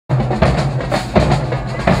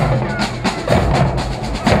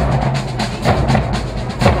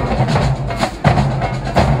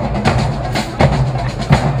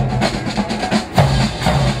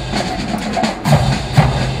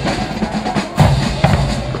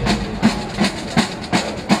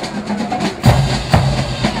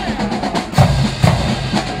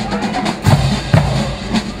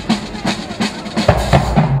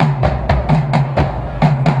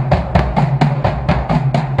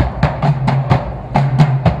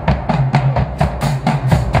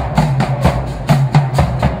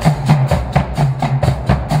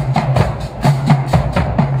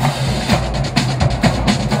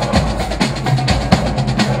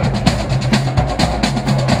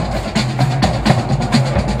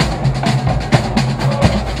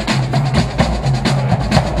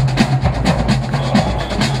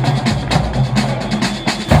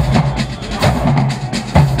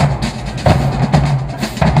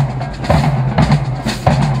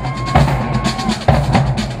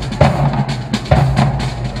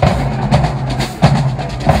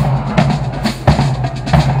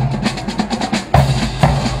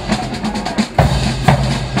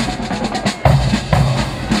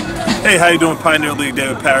Hey, how you doing, Pioneer League?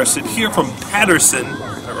 David Patterson here from Paterson,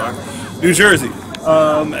 New Jersey.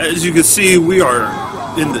 As you can see, we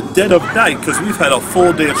are in the dead of night because we've had a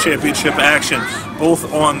full day of championship action,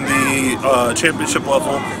 both on the championship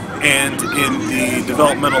level and in the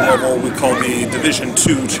developmental level we call the Division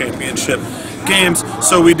II championship games.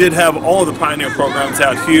 So we did have all the Pioneer programs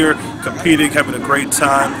out here competing, having a great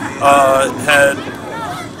time.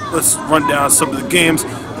 Let's run down some of the games.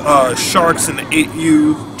 Sharks in the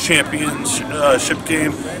 8U championship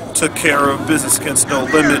game took care of business against No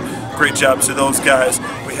Limit. Great job to those guys.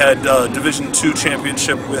 We had Division II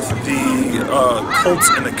championship with the Colts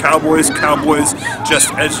and the Cowboys. Cowboys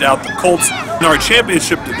just edged out the Colts. In our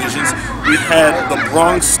championship divisions, we had the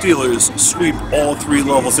Bronx Steelers sweep all three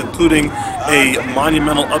levels, including a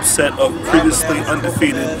monumental upset of previously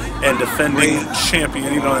undefeated and defending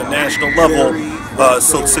champion, even on a national level,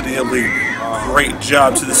 Silk City Elite. Great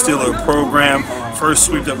job to the Steeler program. First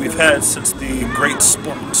sweep that we've had since the great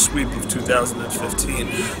Spartan sweep of 2015.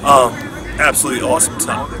 Absolutely awesome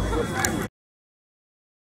time.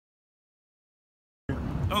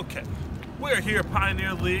 Okay, we're here,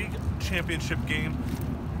 Pioneer League championship game.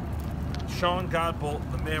 Sean Godbolt,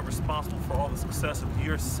 the man responsible for all the success of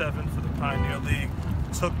year 7 for the Pioneer League,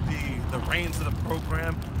 took the reins of the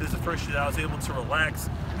program. This is the first year that I was able to relax,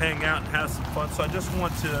 hang out, and have some fun. So I just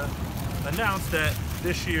want to announce that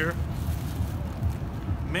this year,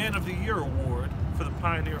 Man of the Year award for the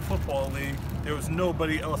Pioneer Football League, there was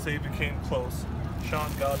nobody else that even came close.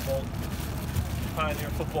 Sean Godbolt, Pioneer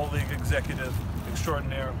Football League executive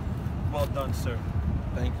extraordinaire. Well done, sir.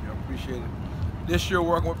 Thank you, I appreciate it. This year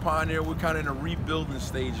working with Pioneer, we're kind of in the rebuilding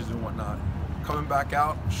stages and whatnot. Coming back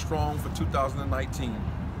out strong for 2019.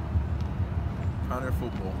 Pioneer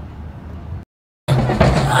football.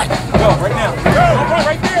 Go, right now. Go,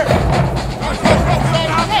 right there.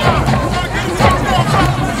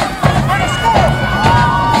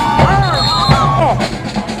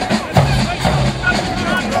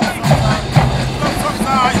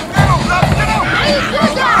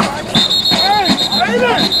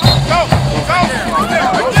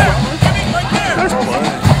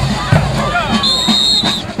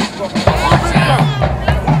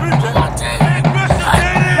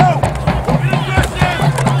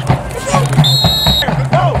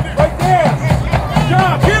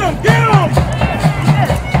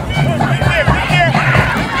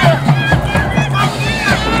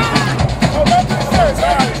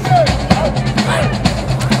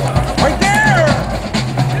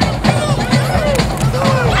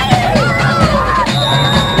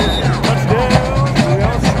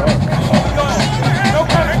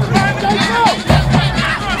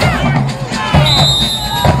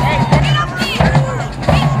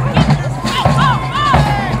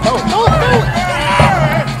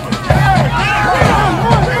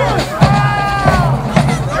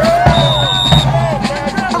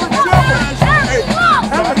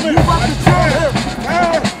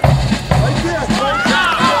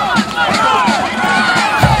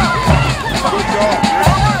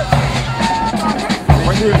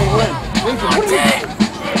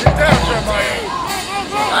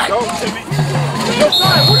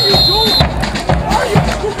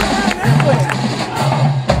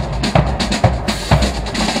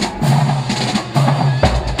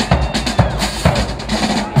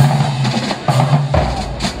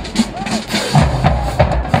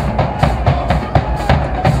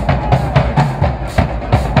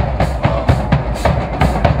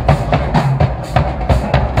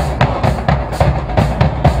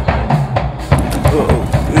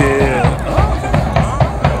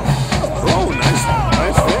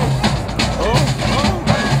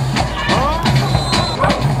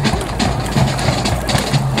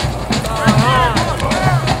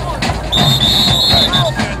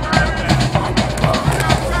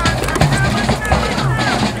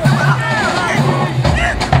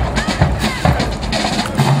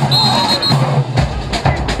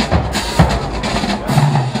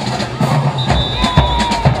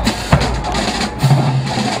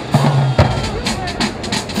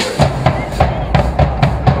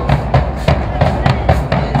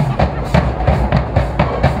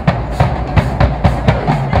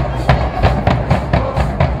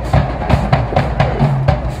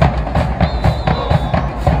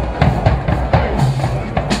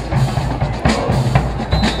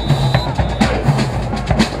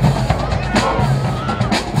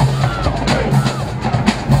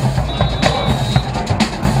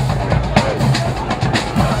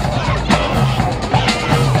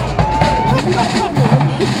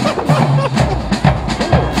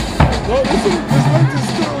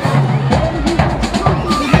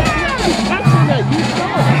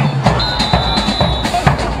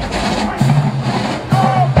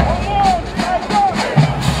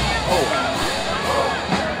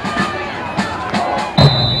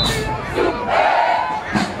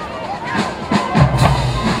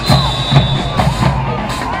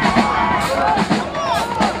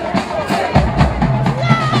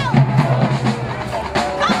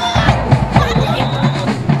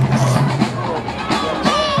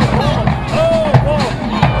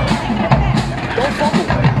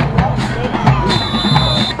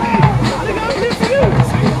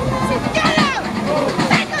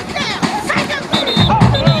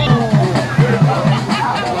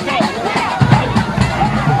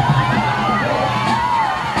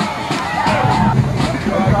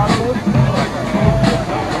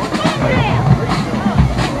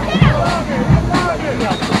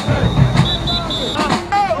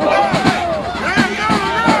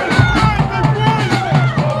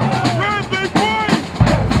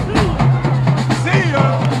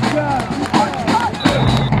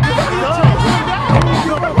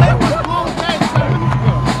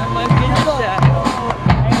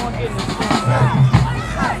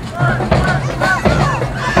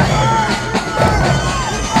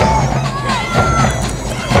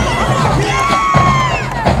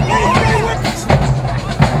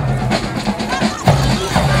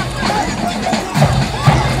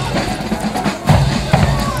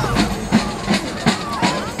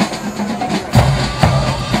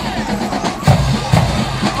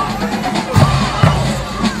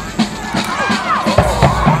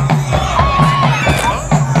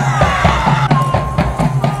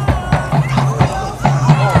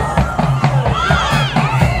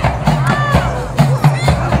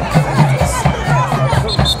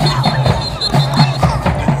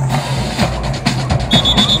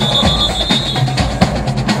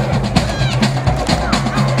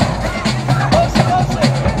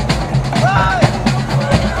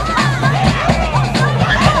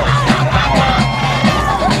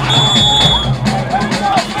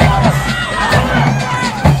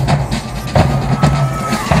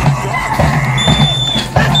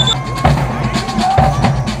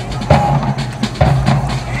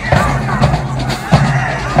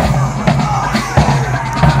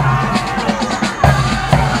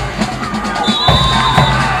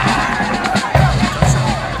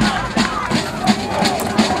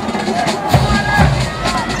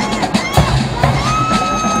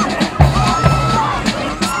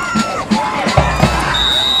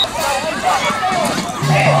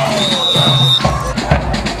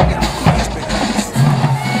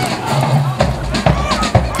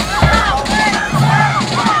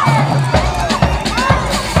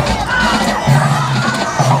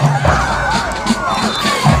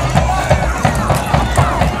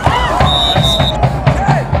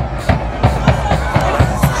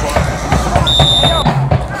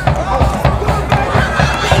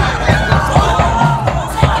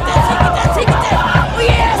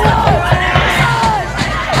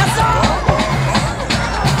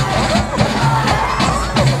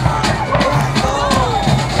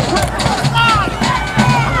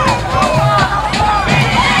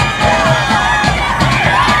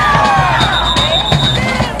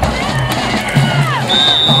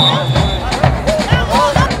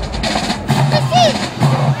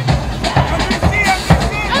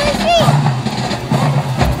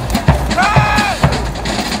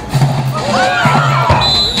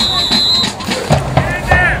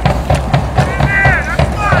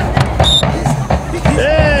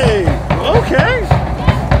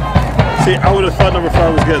 See, I would have thought number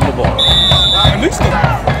 5 was getting the ball. At least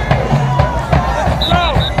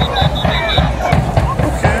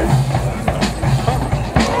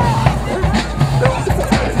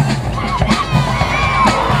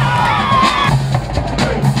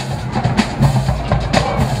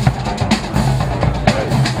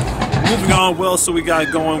Moving on, well, so we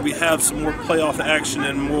got going. We have some more playoff action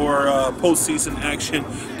and more postseason action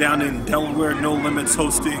down in Delaware. No Limits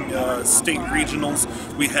hosting state regionals.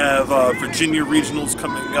 We have Virginia regionals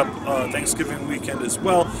coming up Thanksgiving weekend as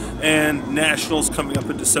well, and nationals coming up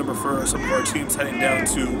in December for some of our teams heading down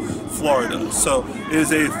to Florida. So it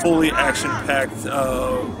is a fully action-packed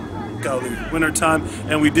winter time,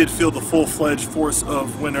 and we did feel the full-fledged force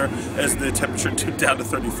of winter as the temperature dipped down to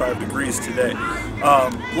 35 degrees today.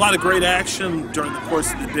 A lot of great action during the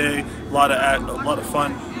course of the day, a lot of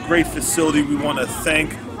fun, great facility. We want to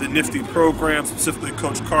thank the Nifty program, specifically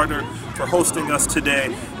Coach Carter, for hosting us today,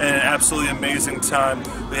 and an absolutely amazing time.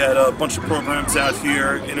 We had a bunch of programs out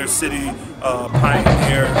here, Inner City,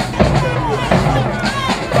 Pioneer.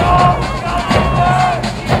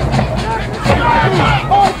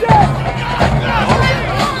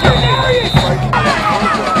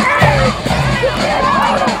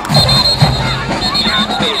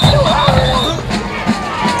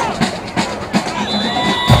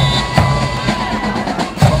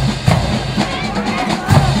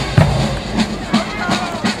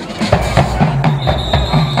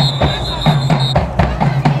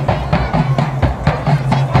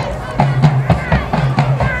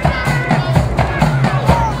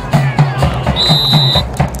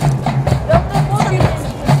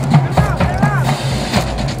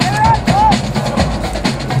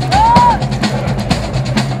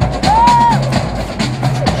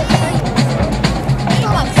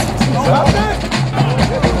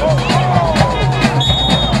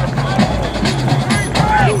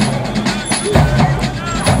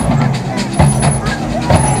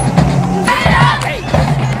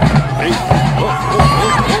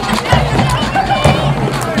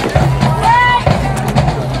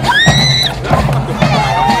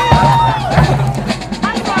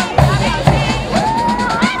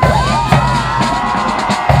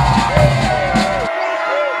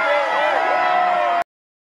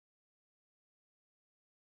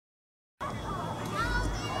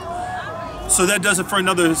 So that does it for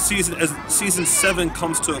another season. As season 7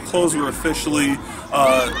 comes to a close, we're officially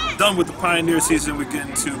done with the Pioneer season. We get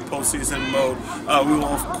into postseason mode. We will,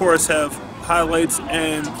 of course, have highlights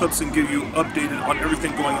and clips and give you updated on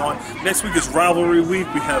everything going on. Next week is rivalry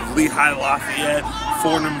week. We have Lehigh Lafayette,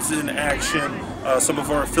 Fornham's in action, some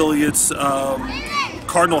of our affiliates.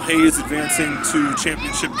 Cardinal Hayes advancing to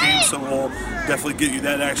championship games, so we'll definitely get you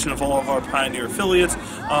that action of all of our Pioneer affiliates,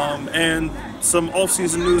 and some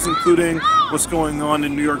off-season news, including what's going on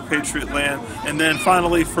in New York Patriot land. And then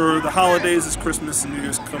finally, for the holidays, as Christmas and New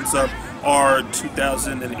Year's comes up, our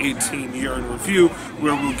 2018 year in review,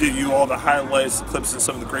 where we'll give you all the highlights, clips, and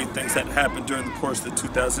some of the great things that happened during the course of the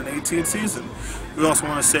 2018 season. We also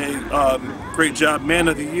want to say great job, Man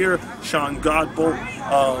of the Year, Sean Godbolt,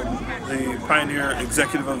 the Pioneer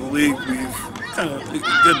Executive of the League. We've kind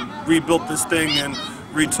of rebuilt this thing and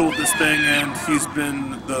retooled this thing, and he's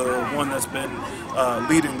been the one that's been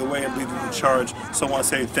leading the way and leading the charge. So I want to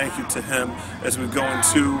say thank you to him as we go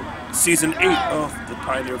into Season 8 of the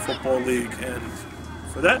Pioneer Football League. And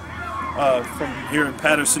for that, from here in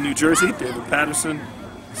Paterson, New Jersey, David Patterson,